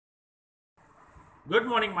Good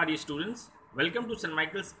morning, my dear students. Welcome to St.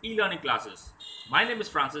 Michael's e-learning classes. My name is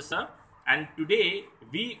Francis sir, and today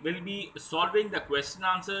we will be solving the question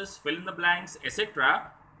answers, fill in the blanks,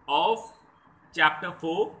 etc. of chapter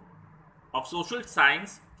 4 of social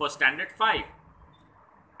science for standard 5.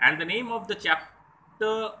 And the name of the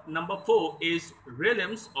chapter number 4 is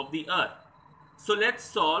Realms of the Earth. So let's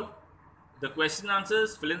solve the question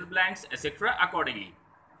answers, fill in the blanks, etc. accordingly.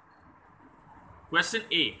 Question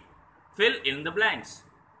A. Fill in the blanks.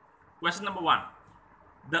 Question number 1.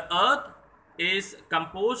 The Earth is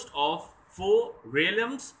composed of 4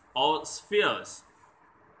 realms or spheres.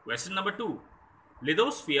 Question number 2.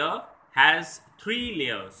 Lithosphere has 3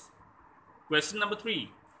 layers. Question number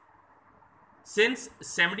 3. Since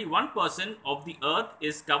 71% of the Earth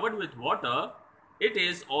is covered with water, it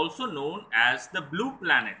is also known as the blue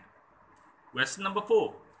planet. Question number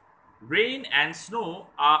 4. Rain and snow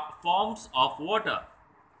are forms of water.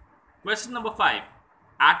 Question number 5.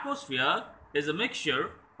 Atmosphere is a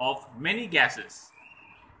mixture of many gases.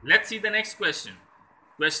 Let's see the next question.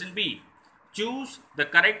 Question B. Choose the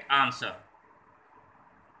correct answer.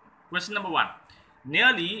 Question number 1.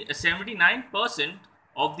 Nearly 79%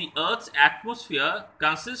 of the Earth's atmosphere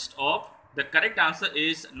consists of, the correct answer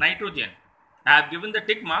is nitrogen. I have given the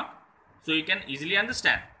tick mark so you can easily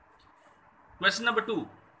understand. Question number 2.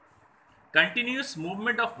 Continuous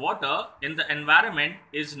movement of water in the environment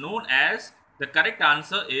is known as, the correct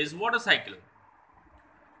answer is water cycle.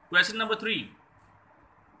 Question number 3.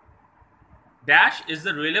 Dash is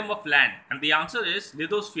the realm of land, and the answer is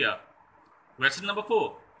lithosphere. Question number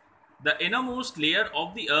 4. The innermost layer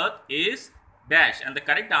of the earth is dash, and the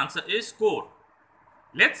correct answer is core.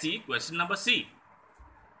 Let's see question number C.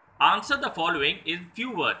 Answer the following in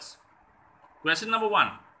few words. Question number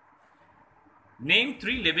 1. Name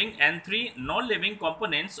 3 living and 3 non-living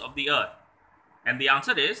components of the earth. And the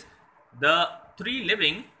answer is, the 3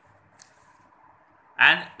 living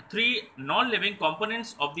and 3 non-living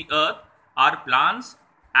components of the earth are plants,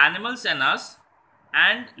 animals and us,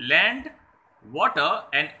 and land, water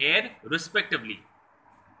and air respectively.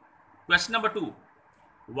 Question number 2.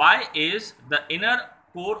 Why is the inner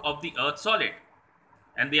core of the earth solid?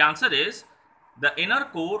 And the answer is, the inner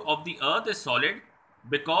core of the earth is solid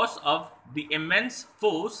because of the immense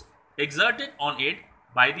force exerted on it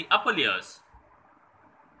by the upper layers.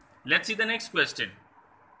 Let's see the next question.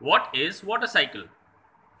 What is water cycle?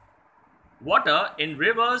 Water in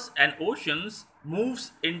rivers and oceans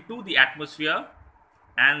moves into the atmosphere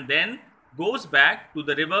and then goes back to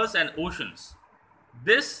the rivers and oceans.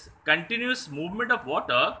 This continuous movement of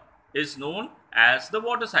water is known as the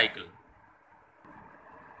water cycle.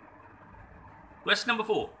 Question number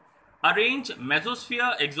 4. Arrange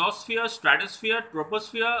mesosphere, exosphere, stratosphere,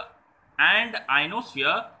 troposphere and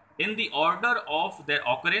ionosphere in the order of their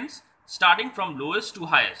occurrence, starting from lowest to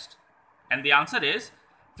highest. And the answer is,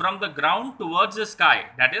 from the ground towards the sky,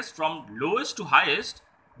 that is from lowest to highest,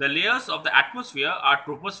 the layers of the atmosphere are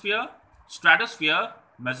troposphere, stratosphere,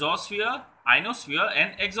 mesosphere, ionosphere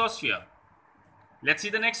and exosphere. Let's see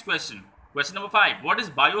the next question. Question number 5. What is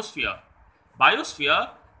biosphere? Biosphere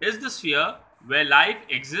is the sphere where life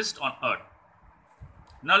exists on Earth.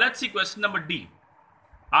 Now let's see question number D.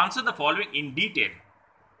 Answer the following in detail.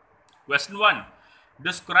 Question 1.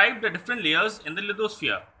 Describe the different layers in the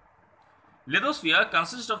lithosphere. Lithosphere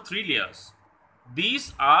consists of 3 layers.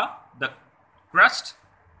 These are the crust,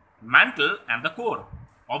 mantle and the core.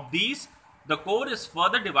 Of these, the core is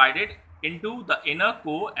further divided into the inner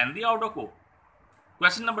core and the outer core.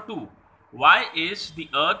 Question number 2. Why is the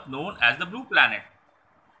Earth known as the blue planet?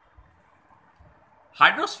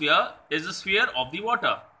 Hydrosphere is the sphere of the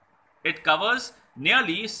water. It covers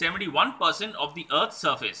nearly 71% of the Earth's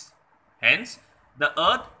surface. Hence, the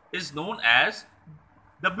Earth is known as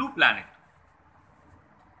the blue planet.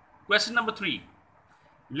 Question number 3.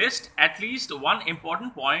 List at least one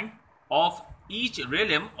important point of each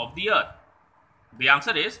realm of the Earth. The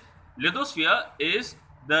answer is, lithosphere is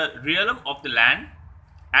the realm of the land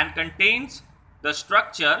and contains the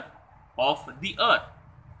structure of the Earth.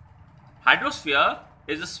 Hydrosphere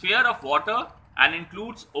is a sphere of water and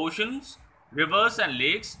includes oceans, rivers and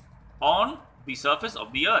lakes on the surface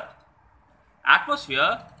of the earth.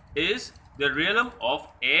 Atmosphere is the realm of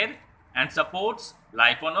air and supports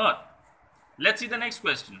life on earth. Let's see the next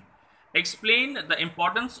question. Explain the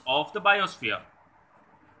importance of the biosphere.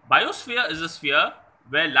 Biosphere is a sphere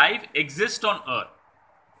where life exists on earth.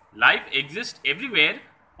 Life exists everywhere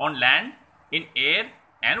on land, in air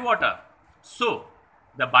and water. So,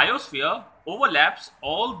 the biosphere overlaps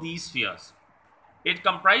all these spheres. It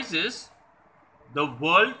comprises the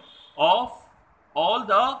world of all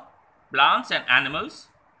the plants and animals,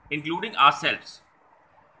 including ourselves.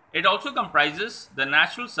 It also comprises the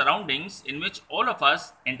natural surroundings in which all of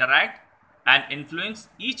us interact and influence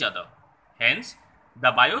each other. Hence,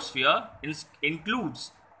 the biosphere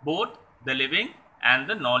includes both the living and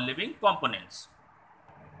the non-living components.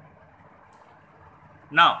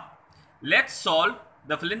 Now, let's solve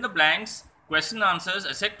the fill in the blanks, question answers,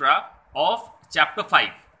 etc. of chapter 5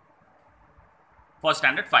 for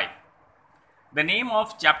standard 5. The name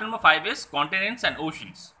of chapter number 5 is Continents and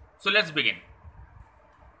Oceans. So let's begin.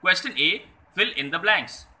 Question A, fill in the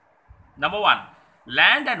blanks. Number 1,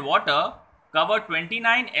 land and water cover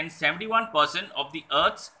 29 and 71% of the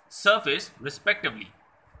Earth's surface respectively.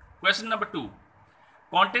 Question number 2,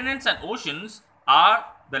 continents and oceans are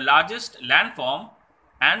the largest landform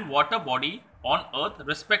and water body on Earth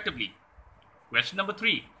respectively. Question number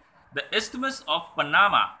 3, the Isthmus of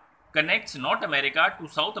Panama connects North America to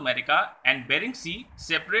South America and Bering Sea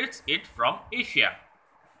separates it from Asia.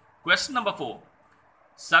 Question number 4,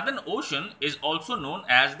 Southern Ocean is also known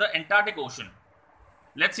as the Antarctic Ocean.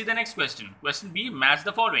 Let's see the next question. Question B, match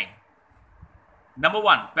the following. Number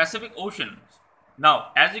 1, Pacific Ocean.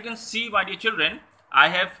 Now, as you can see, my dear children, I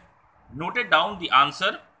have noted down the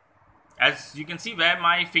answer. As you can see where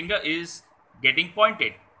my finger is getting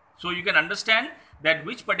pointed. So you can understand that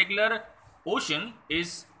which particular ocean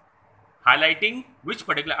is highlighting which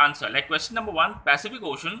particular answer. Like question number 1, Pacific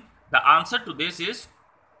Ocean, the answer to this is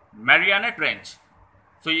Mariana Trench.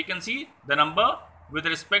 So you can see the number with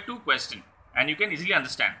respect to question and you can easily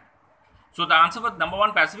understand. So the answer for number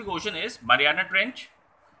 1, Pacific Ocean is Mariana Trench.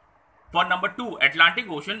 For number 2, Atlantic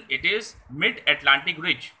Ocean, it is Mid-Atlantic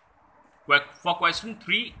Ridge. For question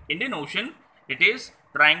 3, Indian Ocean, it is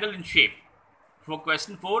triangle in shape. For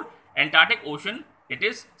question 4, Antarctic Ocean, it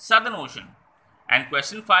is Southern Ocean. And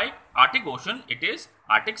question 5, Arctic Ocean, it is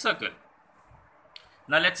Arctic Circle.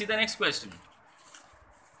 Now let's see the next question.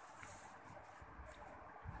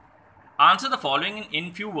 Answer the following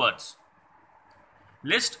in few words.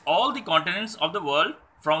 List all the continents of the world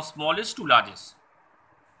from smallest to largest.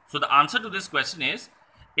 So the answer to this question is,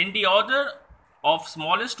 in the order of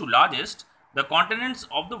smallest to largest, the continents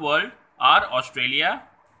of the world are Australia,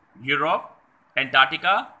 Europe,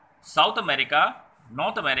 Antarctica, South America,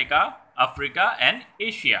 North America, Africa and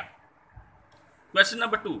Asia. Question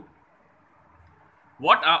number 2.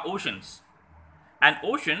 What are oceans? An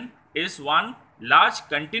ocean is one large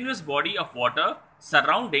continuous body of water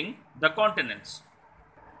surrounding the continents.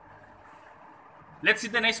 Let's see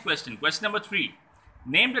the next question. Question number 3.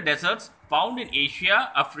 Name the deserts found in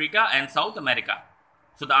Asia, Africa and South America.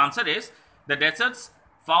 So the answer is, the deserts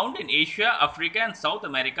found in Asia, Africa and South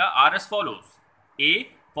America are as follows. A.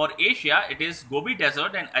 For Asia, it is Gobi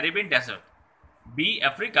Desert and Arabian Desert. B.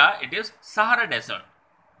 Africa, it is Sahara Desert.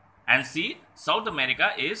 And C. South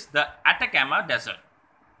America is the Atacama Desert.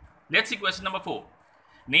 Let's see question number 4.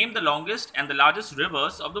 Name the longest and the largest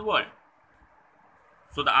rivers of the world.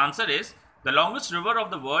 So the answer is, the longest river of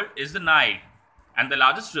the world is the Nile and the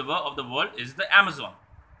largest river of the world is the Amazon.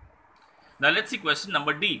 Now let's see question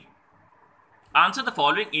number D. Answer the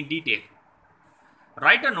following in detail.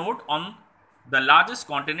 Write a note on the largest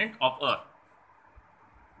continent of Earth.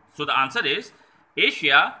 So the answer is,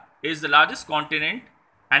 Asia is the largest continent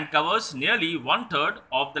and covers nearly 1/3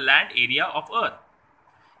 of the land area of Earth.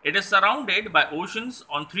 It is surrounded by oceans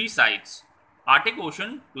on 3 sides, Arctic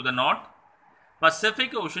Ocean to the north,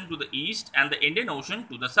 Pacific Ocean to the east and the Indian Ocean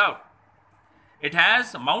to the south. It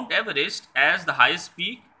has Mount Everest as the highest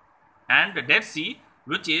peak and the Dead Sea,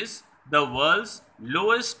 which is the world's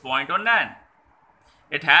lowest point on land.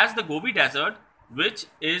 It has the Gobi Desert, which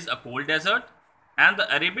is a cold desert, and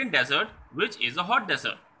the Arabian Desert, which is a hot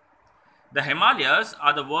desert. The Himalayas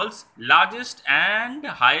are the world's largest and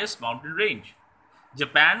highest mountain range.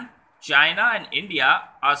 Japan, China and India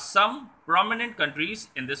are some prominent countries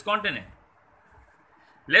in this continent.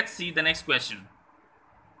 Let's see the next question.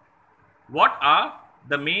 What are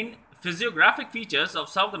the main physiographic features of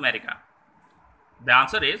South America? The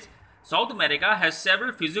answer is, South America has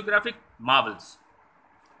several physiographic marvels.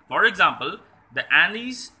 For example, the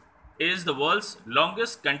Andes is the world's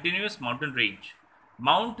longest continuous mountain range.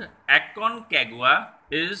 Mount Aconcagua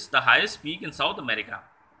is the highest peak in South America.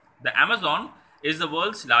 The Amazon is the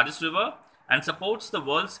world's largest river and supports the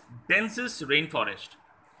world's densest rainforest.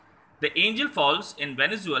 The Angel Falls in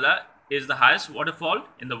Venezuela is the highest waterfall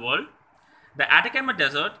in the world. The Atacama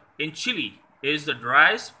Desert in Chile is the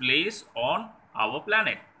driest place on our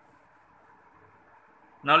planet.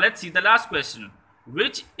 Now let's see the last question.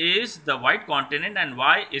 Which is the white continent and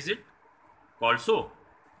why is it called so?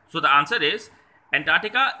 So the answer is,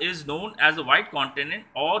 Antarctica is known as the white continent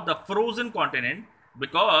or the frozen continent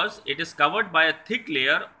because it is covered by a thick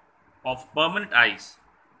layer of permanent ice.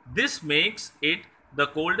 This makes it the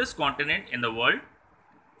coldest continent in the world.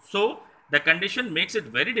 So, the condition makes it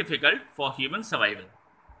very difficult for human survival.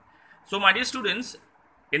 So, my dear students,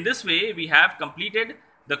 in this way, we have completed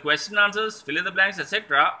the question answers, fill in the blanks,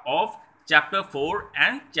 etc. of chapter 4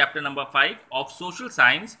 and chapter number 5 of social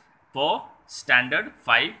science for standard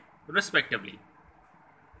 5 respectively.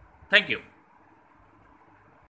 Thank you.